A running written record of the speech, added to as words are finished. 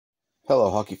Hello,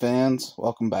 hockey fans.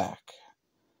 Welcome back.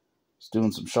 Was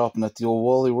doing some shopping at the old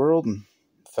Wally World and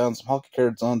found some hockey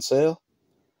cards on sale.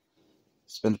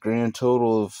 Spent a grand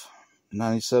total of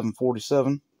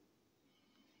 $97.47.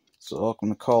 So I'm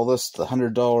going to call this the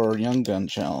 $100 Young Gun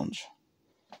Challenge.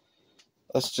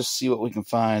 Let's just see what we can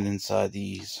find inside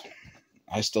these.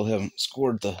 I still haven't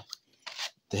scored the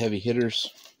heavy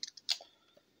hitters.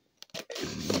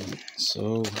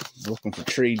 So, looking for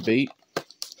trade bait.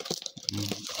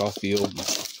 Caulfield.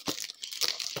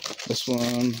 This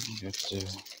one, you have to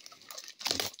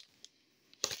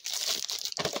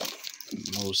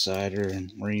Mo Cider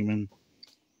and Raymond.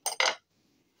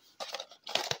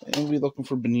 And we'll be looking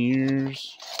for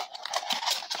Beniers.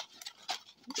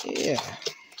 Yeah.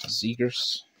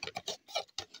 Zegers.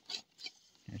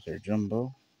 Here's our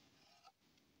jumbo.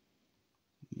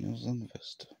 Here's in the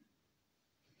Vista.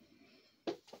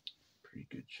 Pretty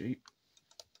good shape.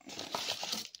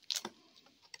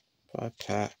 5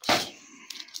 packs.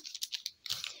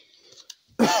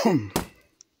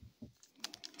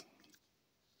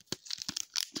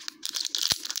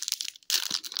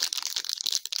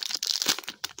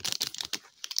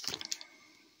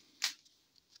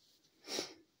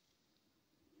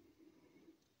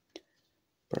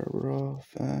 Barbara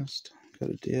Fast. Got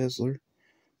a Dazzler.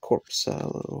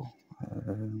 Corpusalo.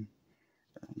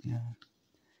 Yeah.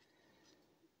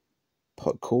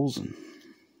 Puck Colson.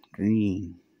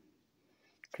 Green.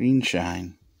 Green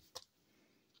Shine.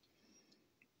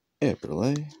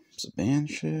 Eberle.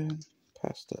 Sabanshed.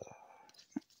 Pasta.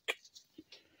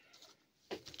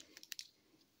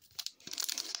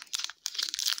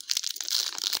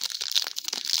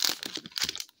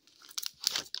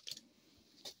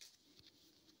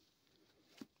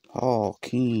 Paul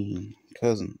Keane.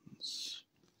 Cousins.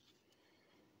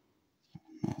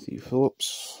 Matthew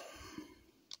Phillips.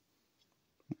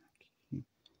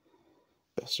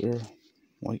 Besser.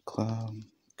 White Cloud.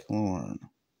 Corn.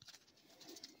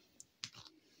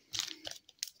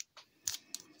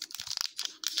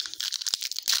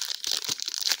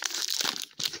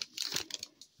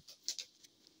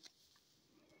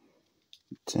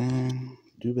 Tang.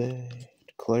 Dubé.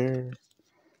 Declare.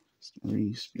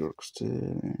 Reese.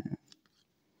 Bjorkstead.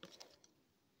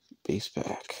 Base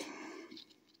pack.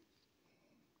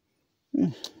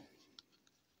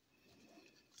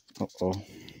 Uh-oh.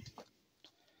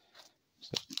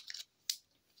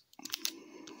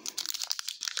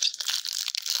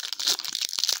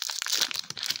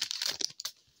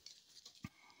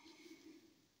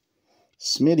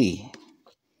 Smitty.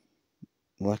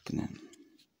 Lekanen.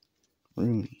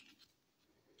 Rooney.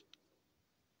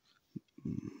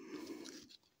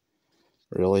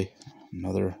 Really?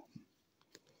 Another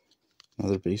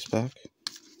base pack?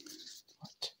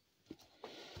 What?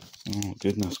 Oh,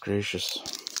 goodness gracious.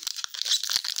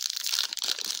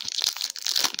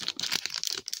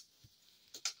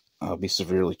 I'll be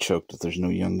severely choked if there's no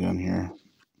Young Gun here.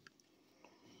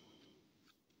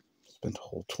 Spent a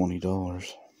whole $20.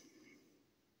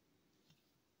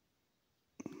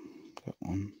 Got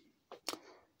one.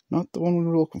 Not the one we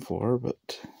were looking for, but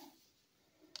that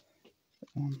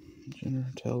one.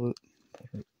 Jenner, Talbot.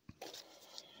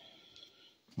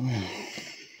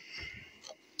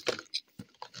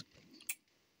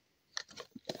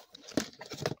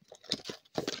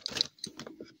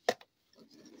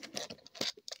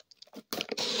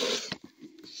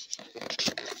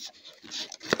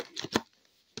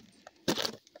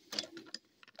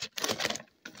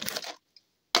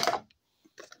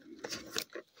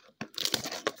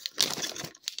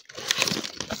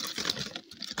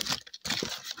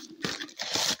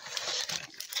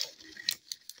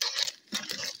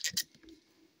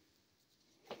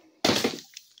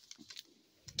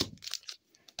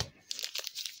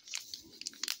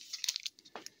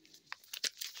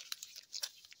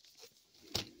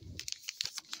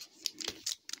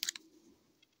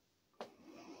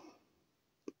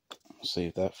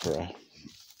 Save that for a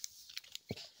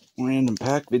random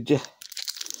pack video.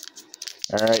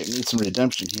 Alright, need some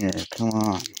redemption here. Come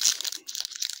on.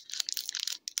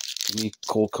 We need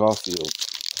Cole Caulfield.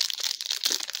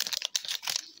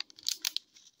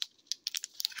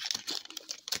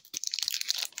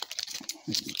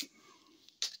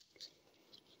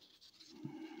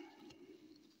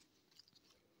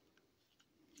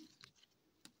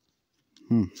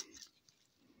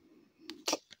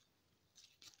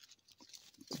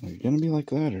 Are you gonna be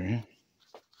like that, or yeah?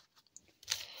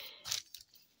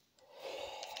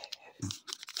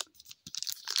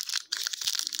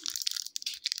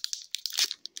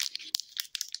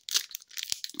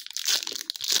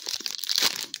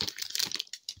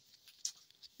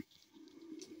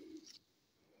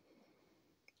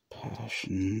 Passion.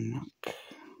 Knock.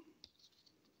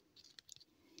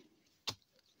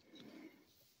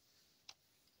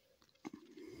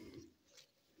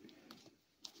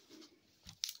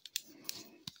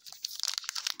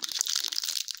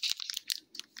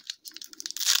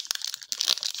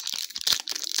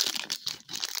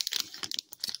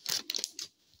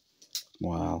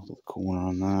 Wow, the corner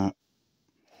on that.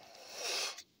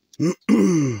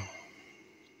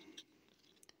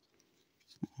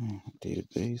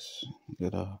 Database.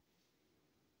 Got a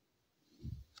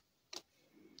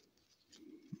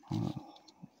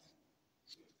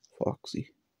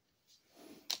Foxy.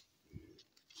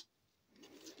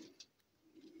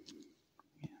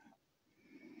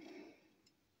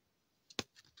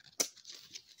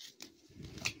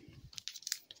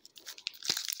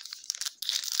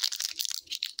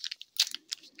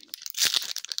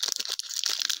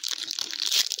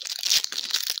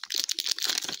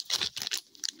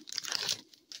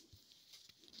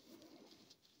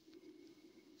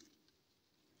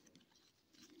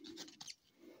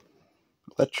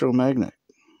 Electromagnet.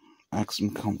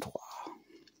 Maxim Comptoir.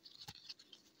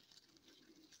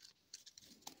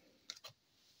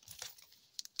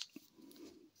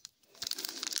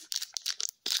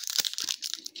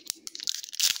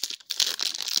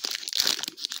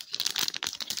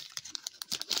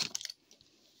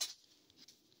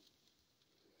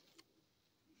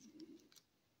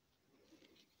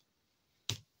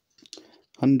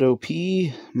 Hundo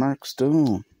P. Mark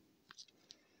Stone.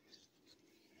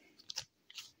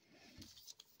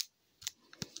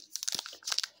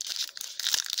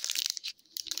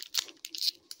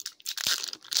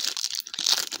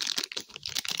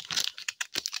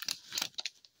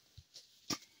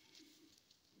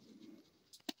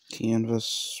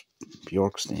 Canvas.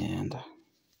 Bjork stand.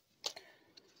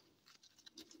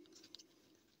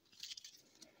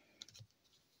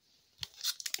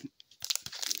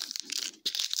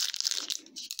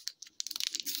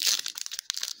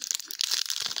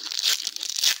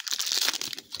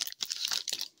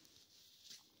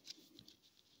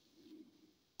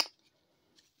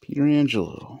 Peter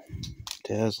Angelo.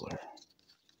 Dazzler.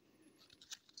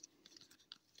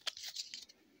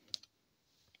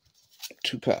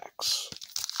 Two packs.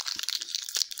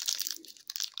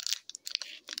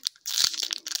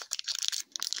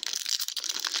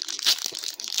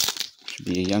 Should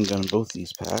be a young gun in both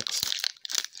these packs.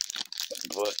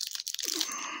 But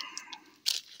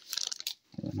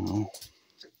I don't know.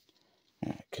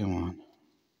 Alright, come on.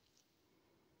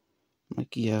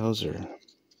 Mikey Hauser.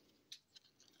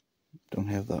 Don't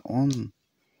have that one.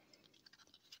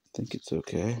 I think it's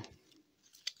okay.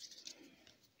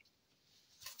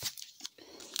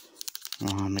 Oh,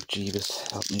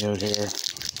 McJeebus, help me out here.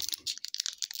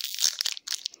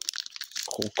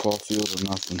 Cole Caulfield or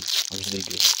nothing.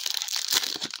 Rodriguez.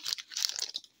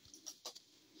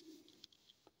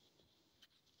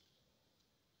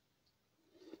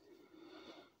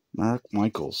 Mark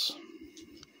Michaels.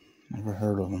 Never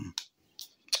heard of him.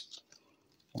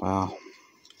 Wow.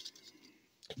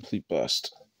 Complete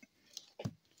bust.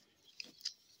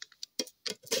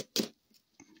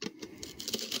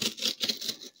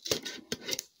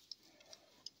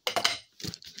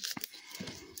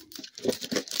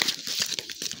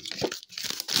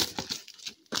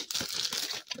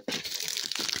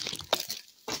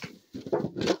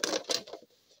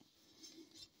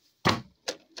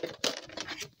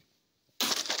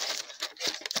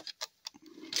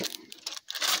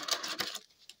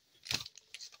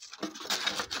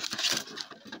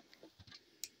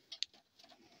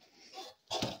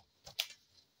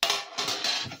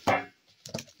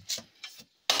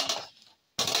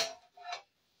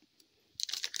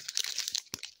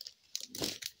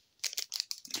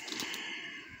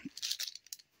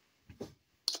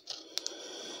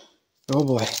 Oh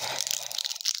boy.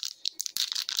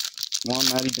 One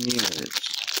Matty Beniers.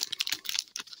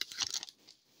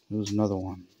 There's another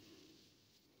one.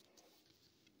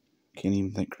 Can't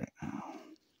even think right now.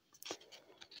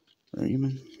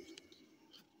 Raymond.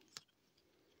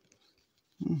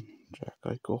 Jack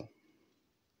Eichel.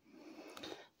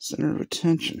 Center of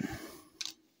attention.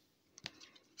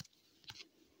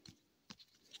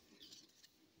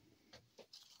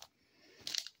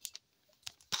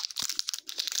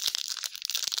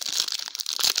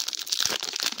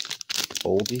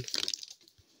 Oldie.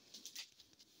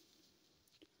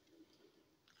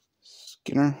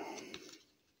 Skinner.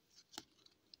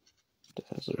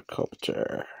 Dazzler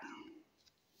Copter.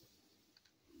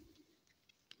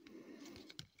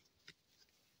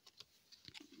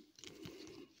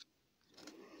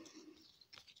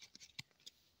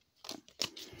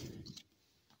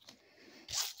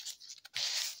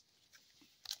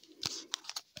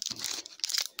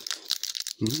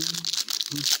 Why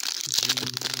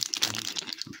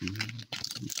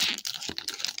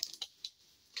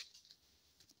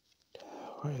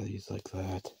are these like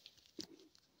that?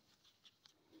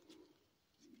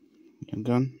 Young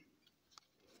gun.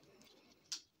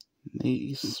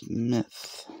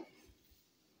 Naismith.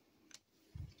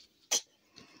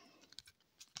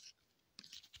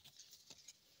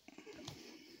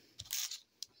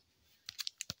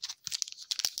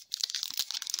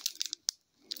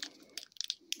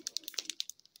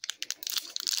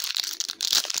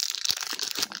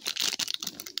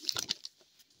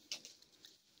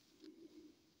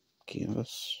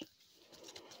 Canvas.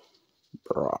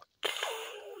 Brock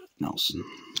Nelson.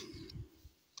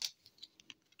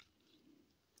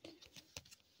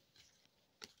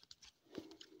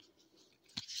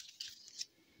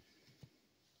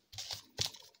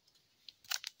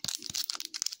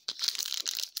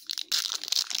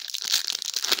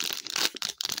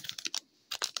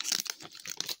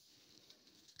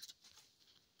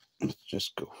 Let's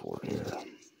just go for it here.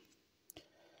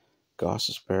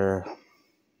 Goss's Bear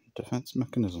Defense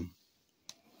Mechanism.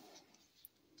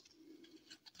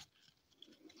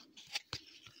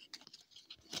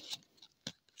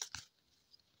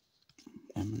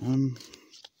 M&M.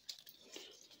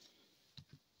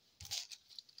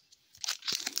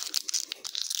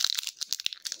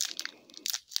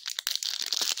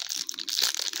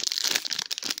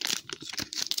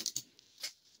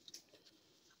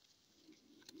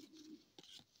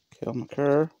 Kel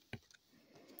McCarr.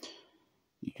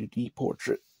 UD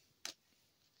Portrait.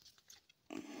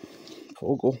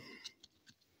 Vogel.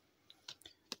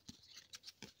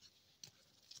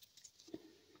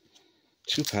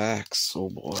 Two packs. Oh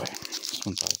boy. This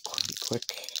one's out pretty quick.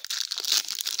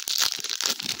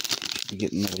 Should be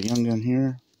getting another young gun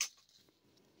here.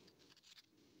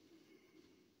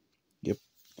 Yep.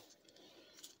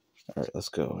 Alright, let's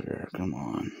go here. Come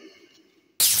on.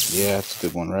 Yeah, it's a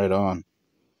good one. Right on.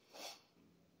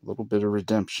 A little bit of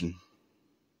redemption.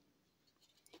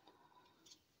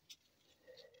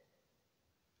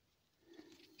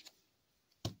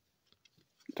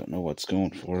 Don't know what's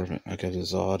going for, but I got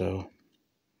his auto.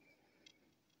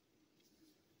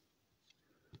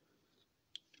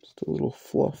 Just a little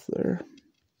fluff there.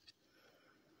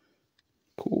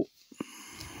 Cool.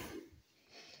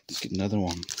 Let's get another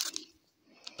one.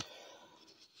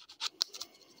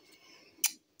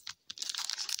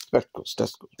 Spectacles,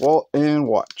 testicles, wallet, and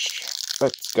watch.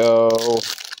 Let's go.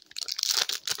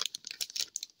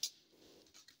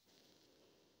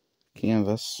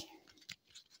 Canvas.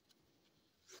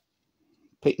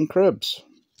 Peyton Krebs.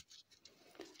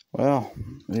 Well,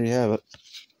 there you have it.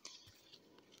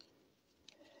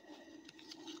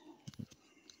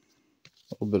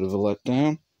 A little bit of a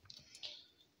letdown.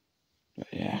 But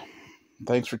yeah.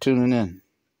 Thanks for tuning in.